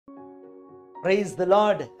Praise the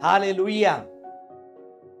Lord. Hallelujah.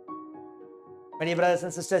 My dear brothers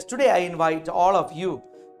and sisters, today I invite all of you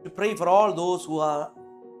to pray for all those who are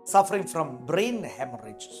suffering from brain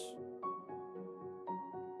hemorrhages.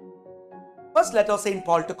 First letter of St.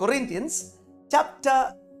 Paul to Corinthians,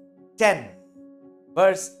 chapter 10,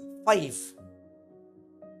 verse 5.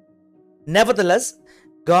 Nevertheless,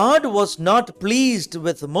 God was not pleased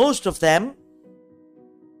with most of them,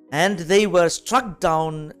 and they were struck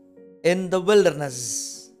down in the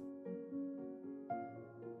wilderness.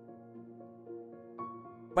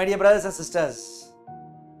 My dear brothers and sisters,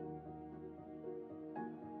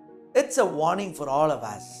 it's a warning for all of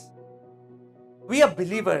us. We are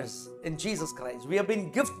believers in Jesus Christ. We have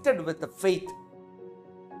been gifted with the faith.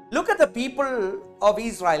 Look at the people of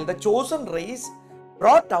Israel, the chosen race,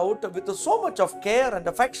 brought out with so much of care and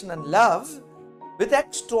affection and love, with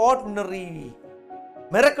extraordinary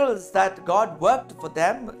miracles that God worked for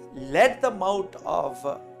them, led them out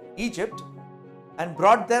of Egypt and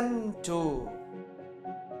brought them to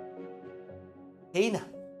Canaan,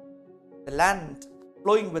 the land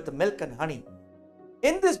flowing with milk and honey.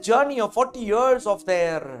 In this journey of 40 years of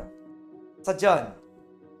their sojourn,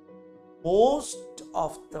 most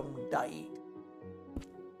of them died.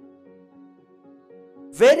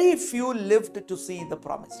 Very few lived to see the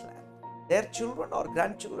promised land. Their children or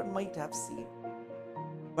grandchildren might have seen,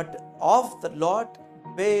 but of the lot,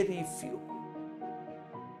 very few.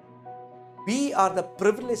 We are the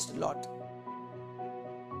privileged lot.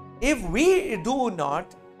 If we do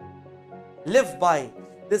not live by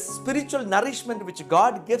this spiritual nourishment which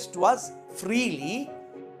God gives to us freely,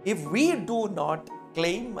 if we do not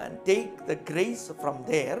claim and take the grace from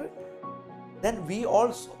there, then we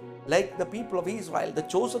also, like the people of Israel, the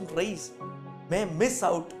chosen race, may miss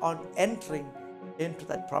out on entering into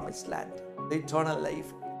that promised land, the eternal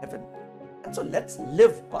life, heaven. And so let's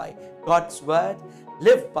live by God's word,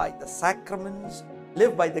 live by the sacraments,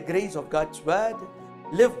 live by the grace of God's word,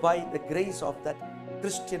 live by the grace of that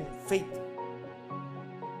Christian faith.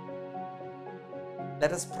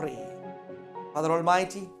 Let us pray. Father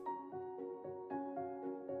Almighty,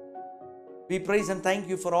 we praise and thank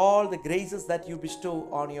you for all the graces that you bestow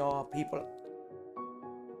on your people.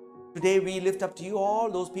 Today we lift up to you all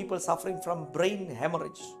those people suffering from brain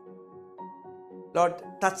hemorrhage. Lord,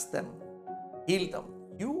 touch them, heal them.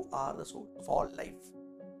 You are the source of all life,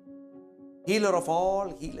 healer of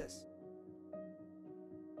all healers.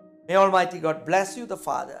 May Almighty God bless you, the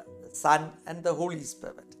Father, the Son, and the Holy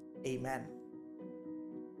Spirit. Amen.